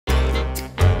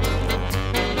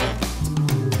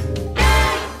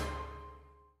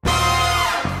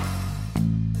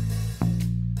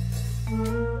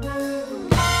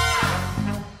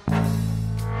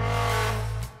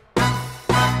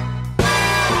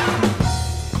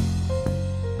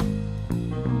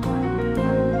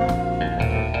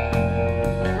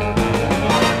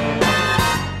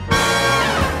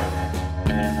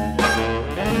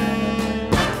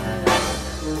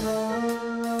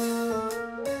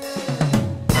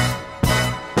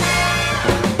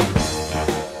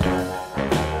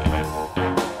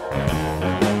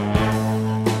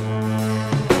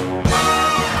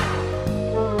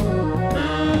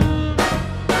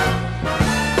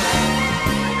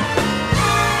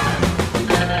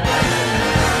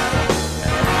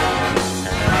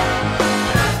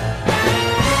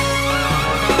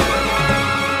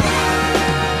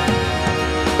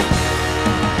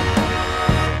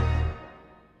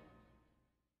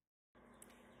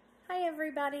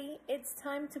everybody, it's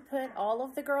time to put all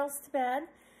of the girls to bed.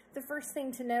 The first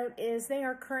thing to note is they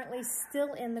are currently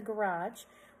still in the garage.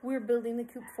 We're building the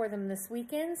coop for them this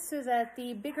weekend so that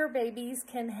the bigger babies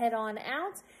can head on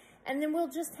out, and then we'll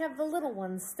just have the little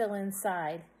ones still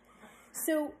inside.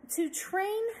 So to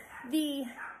train the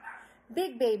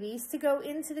big babies to go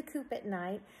into the coop at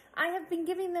night, I have been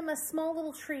giving them a small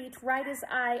little treat right as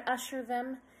I usher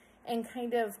them and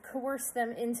kind of coerce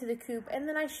them into the coop, and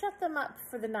then I shut them up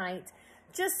for the night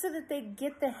just so that they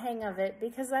get the hang of it,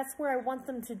 because that's where I want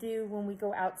them to do when we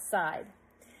go outside.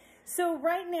 So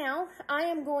right now I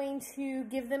am going to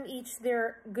give them each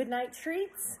their goodnight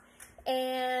treats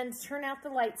and turn out the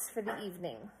lights for the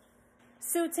evening.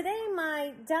 So today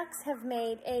my ducks have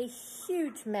made a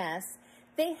huge mess.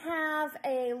 They have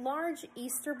a large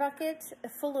Easter bucket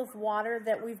full of water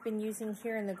that we've been using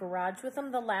here in the garage with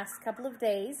them the last couple of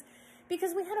days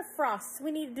because we had a frost, so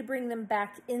we needed to bring them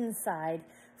back inside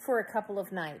for a couple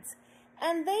of nights.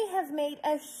 And they have made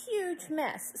a huge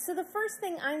mess. So the first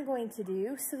thing I'm going to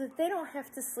do so that they don't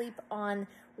have to sleep on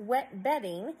wet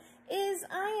bedding is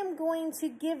I am going to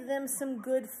give them some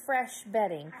good fresh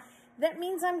bedding. That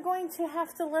means I'm going to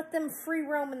have to let them free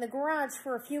roam in the garage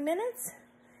for a few minutes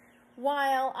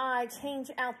while I change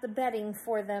out the bedding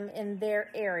for them in their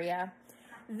area.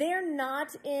 They're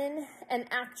not in an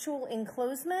actual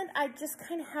enclosement. I just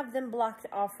kind of have them blocked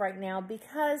off right now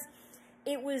because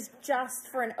it was just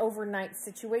for an overnight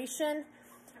situation.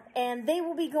 And they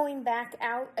will be going back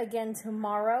out again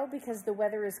tomorrow because the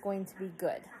weather is going to be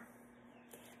good.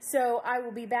 So I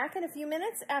will be back in a few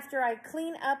minutes after I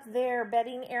clean up their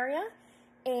bedding area,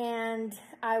 and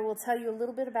I will tell you a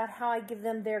little bit about how I give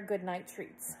them their goodnight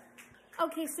treats.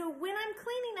 Okay, so when I'm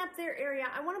cleaning up their area,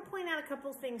 I want to point out a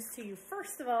couple things to you.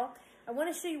 First of all, I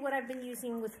want to show you what I've been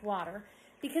using with water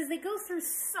because they go through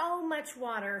so much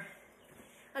water.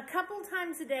 A couple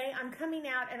times a day, I'm coming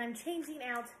out and I'm changing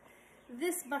out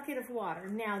this bucket of water.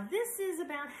 Now, this is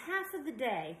about half of the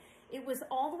day. It was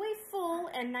all the way full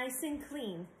and nice and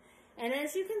clean. And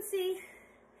as you can see,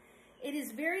 it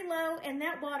is very low and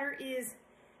that water is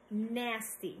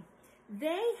nasty.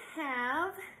 They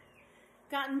have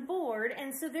gotten bored,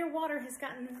 and so their water has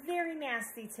gotten very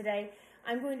nasty today.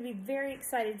 I'm going to be very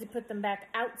excited to put them back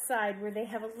outside where they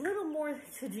have a little more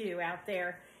to do out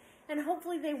there, and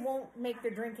hopefully they won't make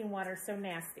their drinking water so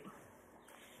nasty.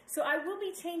 So I will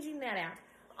be changing that out.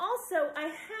 Also, I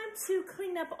had to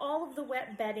clean up all of the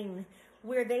wet bedding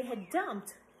where they had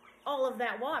dumped all of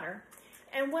that water,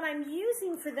 and what I'm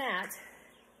using for that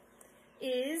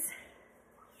is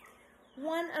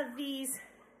one of these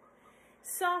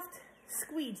soft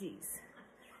squeegees.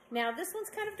 Now this one's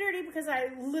kind of dirty because I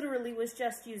literally was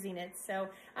just using it, so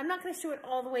I'm not going to show it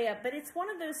all the way up, but it's one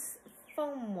of those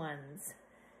foam ones.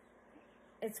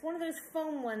 It's one of those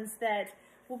foam ones that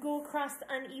will go across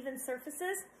uneven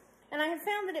surfaces, and I have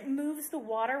found that it moves the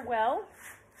water well,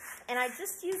 and I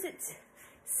just use it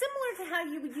similar to how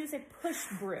you would use a push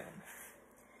broom.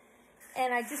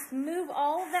 And I just move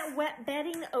all of that wet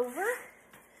bedding over.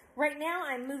 Right now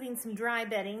I'm moving some dry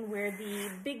bedding where the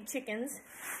big chickens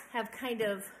have kind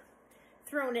of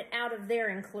thrown it out of their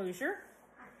enclosure.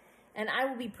 And I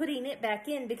will be putting it back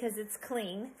in because it's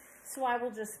clean. So I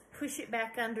will just push it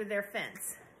back under their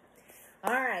fence.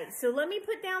 All right, so let me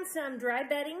put down some dry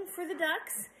bedding for the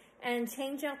ducks and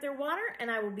change out their water,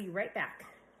 and I will be right back.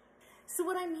 So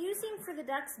what I'm using for the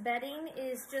ducks bedding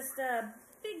is just a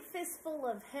big fistful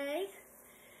of hay.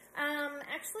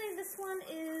 Actually,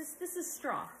 this is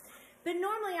straw. But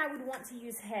normally I would want to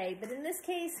use hay, but in this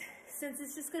case, since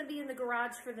it's just going to be in the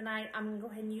garage for the night, I'm going to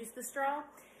go ahead and use the straw.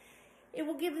 It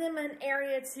will give them an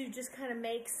area to just kind of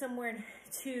make somewhere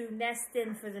to nest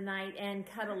in for the night and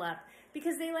cuddle up,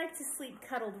 because they like to sleep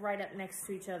cuddled right up next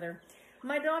to each other.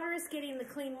 My daughter is getting the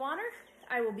clean water.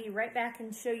 I will be right back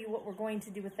and show you what we're going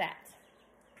to do with that.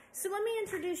 So let me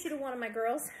introduce you to one of my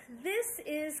girls. This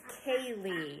is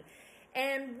Kaylee.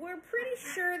 And we're pretty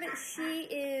sure that she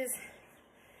is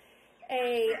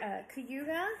a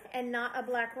Cayuga and not a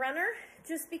black runner,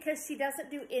 just because she doesn't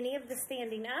do any of the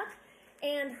standing up,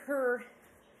 and her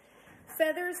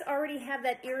feathers already have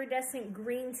that iridescent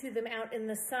green to them out in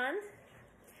the sun.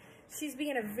 She's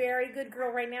being a very good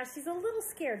girl right now. She's a little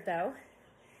scared though.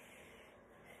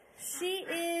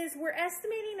 We're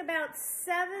estimating about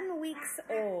 7 weeks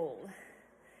old,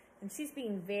 and she's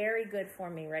being very good for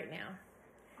me right now.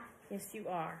 Yes, you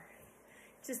are.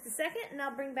 Just a second, and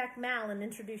I'll bring back Mal and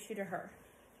introduce you to her.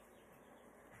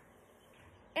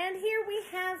 And here we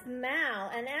have Mal,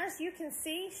 and as you can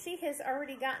see, she has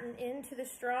already gotten into the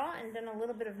straw and done a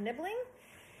little bit of nibbling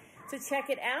to check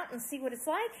it out and see what it's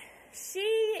like. She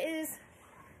is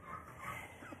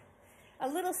a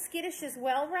little skittish as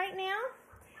well right now.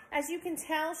 As you can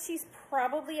tell, she's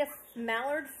probably a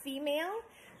mallard female.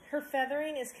 Her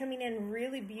feathering is coming in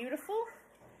really beautiful.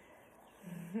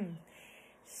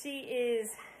 She is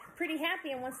pretty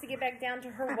happy and wants to get back down to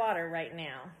her water right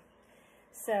now.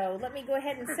 So let me go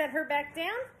ahead and set her back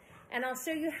down, and I'll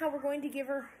show you how we're going to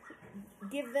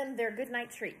give them their good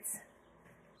night treats.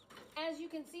 As you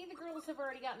can see, the girls have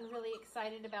already gotten really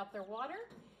excited about their water,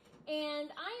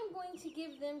 and I am going to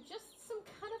give them just some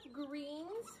cut up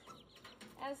greens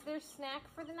as their snack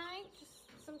for the night.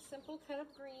 Just some simple cut up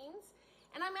greens.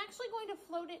 And I'm actually going to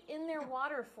float it in their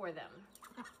water for them.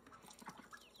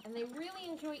 And they really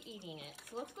enjoy eating it.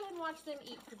 So let's go ahead and watch them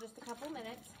eat for just a couple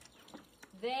minutes.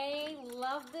 They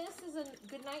love this as a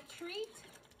good night treat.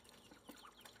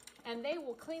 And they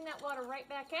will clean that water right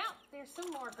back out. There's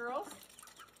some more, girls.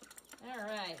 All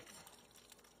right.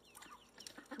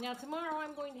 Now tomorrow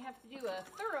I'm going to have to do a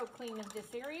thorough clean of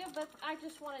this area, but I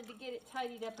just wanted to get it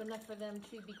tidied up enough for them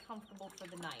to be comfortable for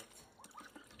the night.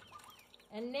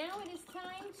 And now it is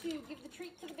time to give the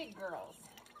treat to the big girls,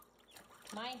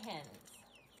 my hens.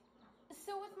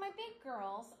 So with my big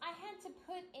girls, I had to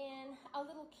put in a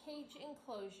little cage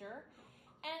enclosure,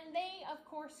 and they of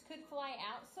course could fly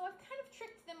out, so I've kind of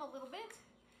tricked them a little bit.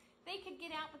 They could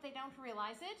get out, but they don't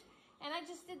realize it. And I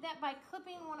just did that by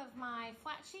clipping one of my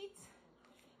flat sheets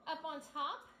up on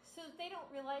top so that they don't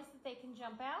realize that they can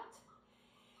jump out.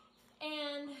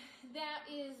 And that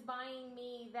is buying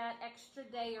me that extra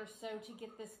day or so to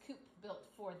get this coop built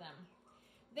for them.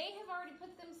 They have already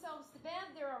put themselves to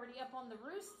bed. They're already up on the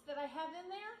roost that I have in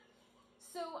there.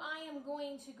 So I am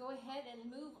going to go ahead and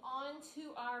move on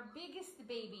to our biggest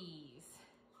babies,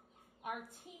 our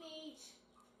teenage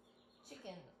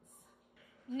chickens.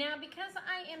 Now, because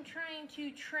I am trying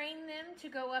to train them to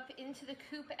go up into the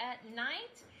coop at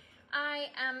night, I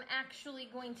am actually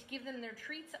going to give them their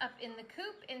treats up in the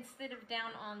coop instead of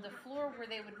down on the floor where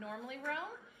they would normally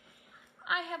roam.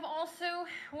 I have also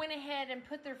went ahead and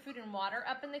put their food and water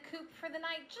up in the coop for the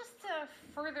night just to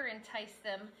further entice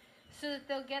them so that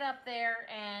they'll get up there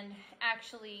and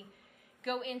actually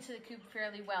go into the coop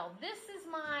fairly well. This is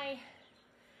my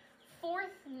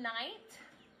 4th night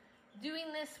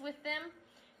doing this with them,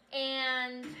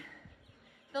 and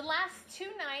the last 2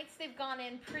 nights they've gone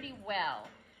in pretty well.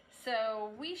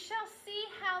 So we shall see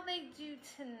how they do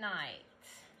tonight.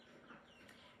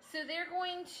 So they're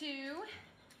going to,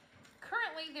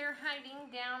 currently they're hiding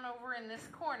down over in this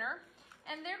corner,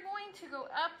 and they're going to go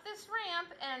up this ramp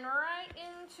and right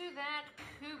into that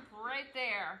coop right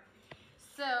there.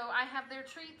 So I have their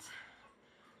treat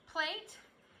plate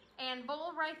and bowl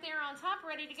right there on top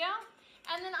ready to go.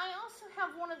 And then I also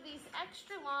have one of these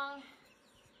extra long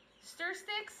stir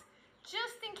sticks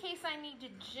just in case I need to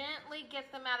gently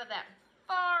get them out of that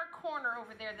far corner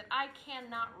over there that I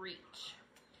cannot reach.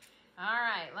 All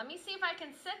right, let me see if I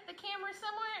can set the camera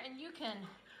somewhere and you can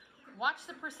watch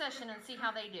the procession and see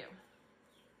how they do.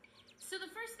 So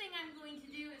the first thing I'm going to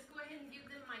do is go ahead and give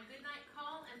them my goodnight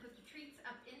call and put the treats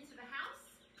up into the house.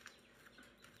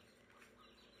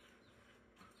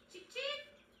 Cheep, cheep.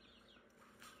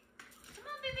 Come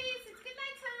on, babies, it's good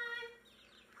night time.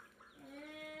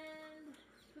 And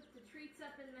put the treats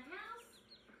up in the house.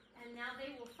 And now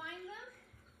they will find them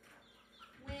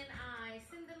when I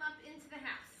send them up into the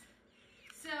house.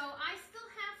 So I still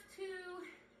have to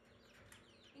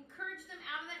encourage them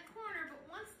out of that corner, but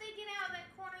once they get out of that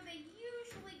corner, they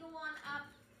usually go on up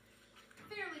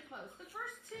fairly close. The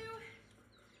first 2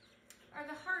 are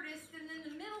the hardest, and then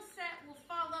the middle set will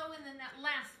follow, and then that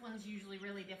last one's usually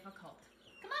really difficult.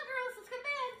 Come on, girls, let's go to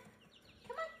bed.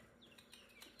 Come on.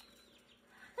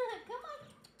 Come on.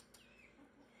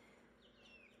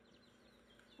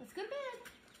 Let's go to bed.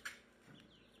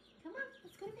 Come on,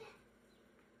 let's go to bed.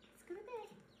 Let's go to bed.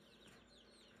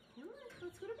 Come on,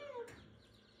 let's go to bed.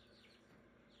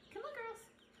 Come on, girls.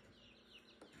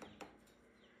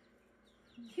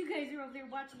 You guys are over there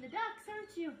watching the ducks,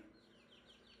 aren't you?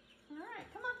 All right,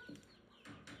 come on.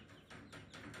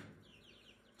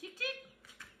 Cheep, cheep.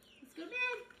 Let's go to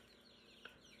bed.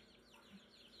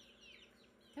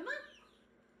 Come on.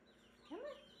 Come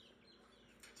on.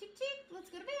 Cheep, cheep. Let's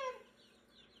go to bed.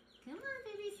 Come on,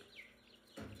 babies.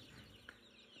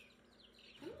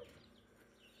 Come on.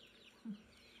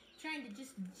 Trying to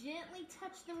just gently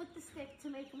touch them with the stick to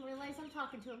make them realize I'm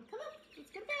talking to them. Come on.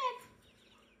 Let's go to bed.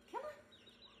 Come on.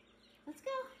 Let's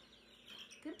go.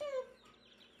 Go to bed.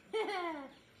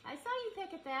 I saw you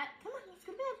peck at that. Come on. Let's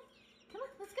go to bed. Come on.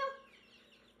 Let's go.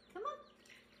 Come on.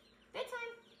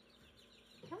 Bedtime.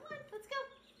 Come on, let's go.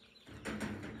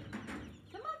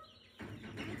 Come on.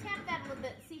 Let me tap that a little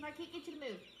bit, see if I can't get you to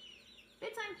move.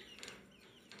 Bedtime.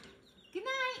 Good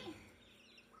night.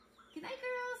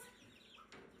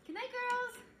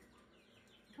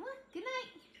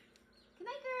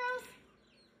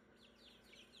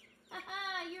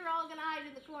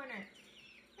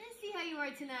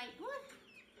 right tonight. Come on.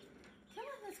 Come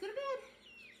on, let's go to bed.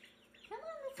 Come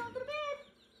on, let's all go to bed.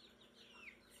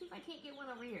 See if I can't get one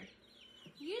over here.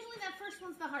 Usually that first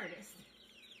one's the hardest.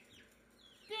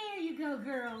 There you go,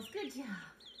 girls. Good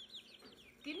job.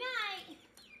 Good night.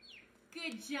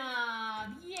 Good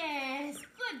job. Yes,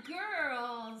 good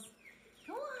girls.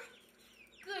 Go on.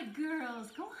 Good girls.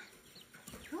 Go on.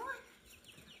 Go on.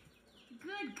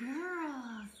 Good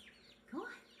girls. Go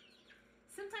on.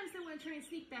 Sometimes they want to try and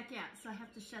sneak back out, so I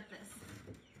have to shut this.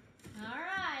 All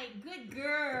right, good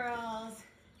girls.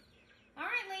 All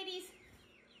right, ladies.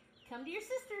 Come to your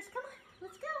sisters. Come on,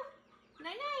 let's go.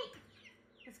 Night-night.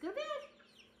 Let's go to bed.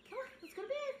 Come on, let's go to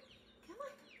bed. Come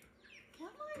on.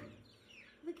 Come on.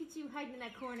 Look at you hiding in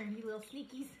that corner, you little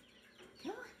sneakies.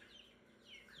 Come on.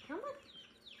 Come on.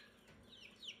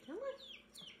 Come on.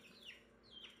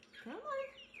 Come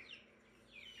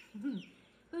on.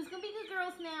 Who's going to be good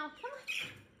girls now? Come on.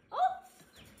 Oh!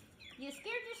 You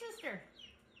scared your sister.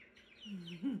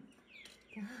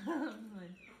 Come on.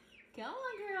 Come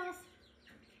on, girls.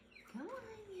 Come on.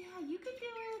 Yeah, you can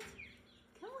do it.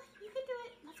 Come on. You can do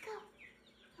it. Let's go.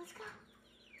 Let's go.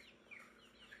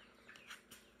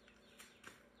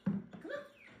 Come on.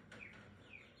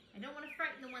 I don't want to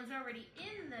frighten the ones already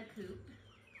in the coop,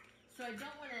 so I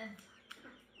don't want to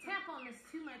tap on this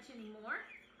too much anymore.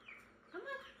 Come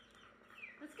on.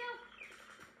 Let's go.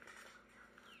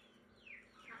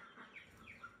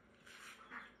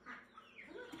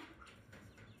 Come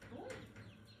on.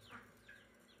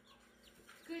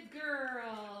 Good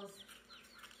girls.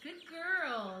 Good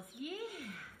girls.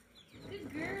 Yeah. Good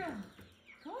girl.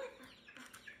 Go on.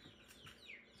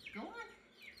 Go on.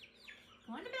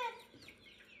 Go on to bed.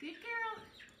 Good girl.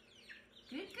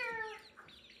 Good girl.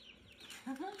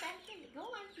 Come on back in. Go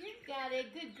on. You got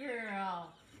it. Good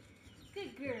girl.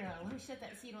 Good girl. Let me shut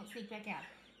that so you don't sneak back out.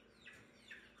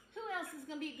 Who else is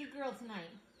going to be a good girl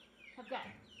tonight? I've got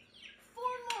 4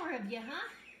 more of you, huh?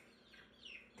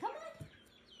 Come on.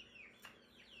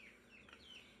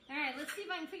 All right, let's see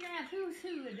if I can figure out who's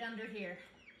who under here.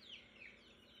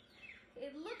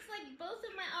 It looks like both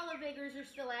of my olive eggers are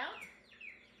still out.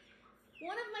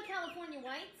 One of my California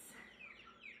whites.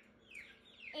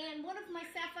 And one of my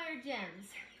sapphire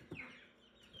gems.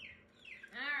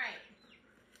 All right.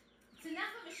 It's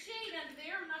enough of a shade under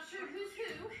there. I'm not sure who's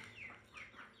who.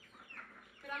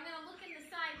 But I'm going to look in the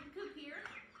side of the coop here.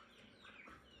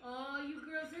 Oh, you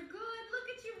girls are good. Look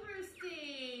at you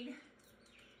roosting.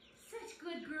 Such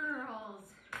good girls.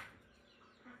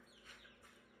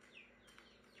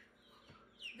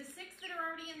 The 6 that are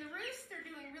already in the roost are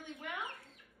doing really well.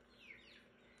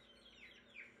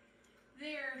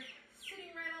 They're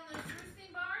sitting right on those roosting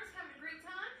bars, having a great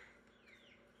time.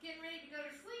 Getting ready to go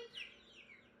to sleep.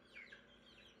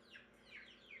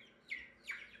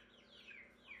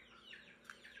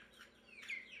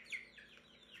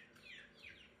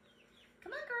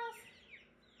 Come on, girls.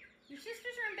 Your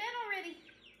sisters are in bed already.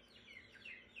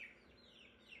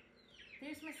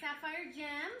 There's my sapphire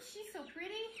gem. She's so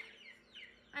pretty.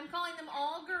 I'm calling them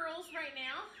all girls right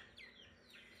now.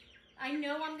 I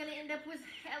know I'm going to end up with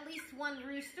at least 1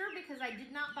 rooster because I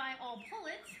did not buy all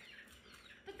pullets,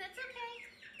 but that's okay.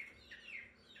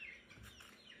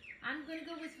 I'm going to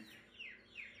go with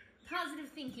positive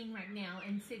thinking right now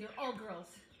and say they're all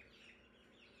girls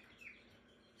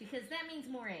because that means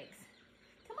more eggs.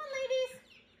 Come on, ladies.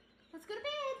 Let's go to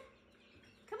bed.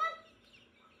 Come on.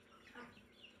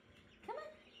 Come on.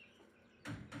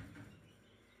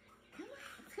 Come on.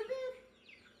 Let's go to bed.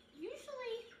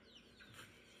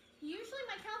 Usually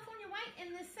my California white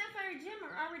and this sapphire gem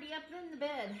are already up in the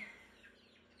bed.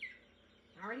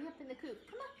 Already up in the coop.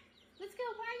 Come on. Let's go.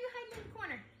 Why are you hiding in the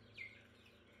corner?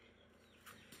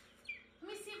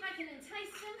 Let me see if I can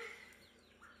entice them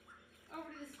over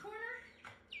to this corner.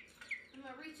 I'm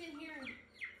going to reach in here and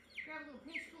grab a little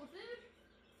pinch full of food.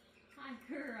 Hi,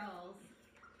 girls.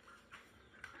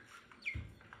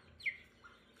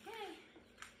 Okay.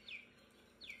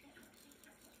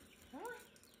 Come on.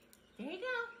 There you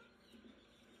go.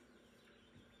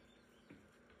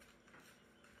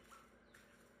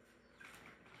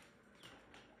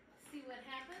 See what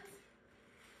happens.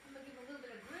 I'm going to give a little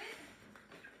bit of grit.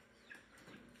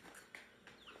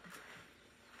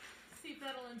 See if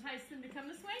that'll entice them to come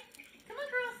this way. Come on,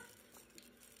 girls.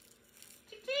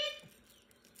 Chick, chick.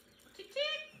 Chick,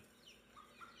 chick.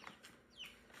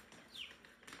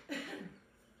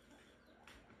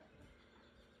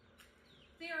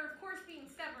 They are, of course, being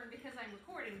stubborn because I'm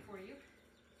recording for you.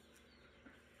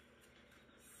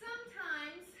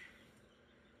 Sometimes,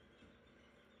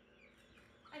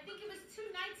 I think it was 2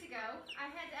 nights ago, I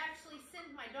had to actually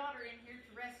send my daughter in here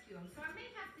to rescue them. So I may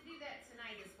have to do that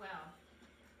tonight as well.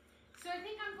 So if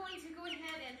going to go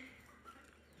ahead and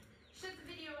shut the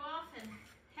video off and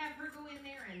have her go in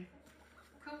there and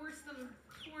coerce them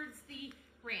towards the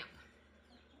ramp.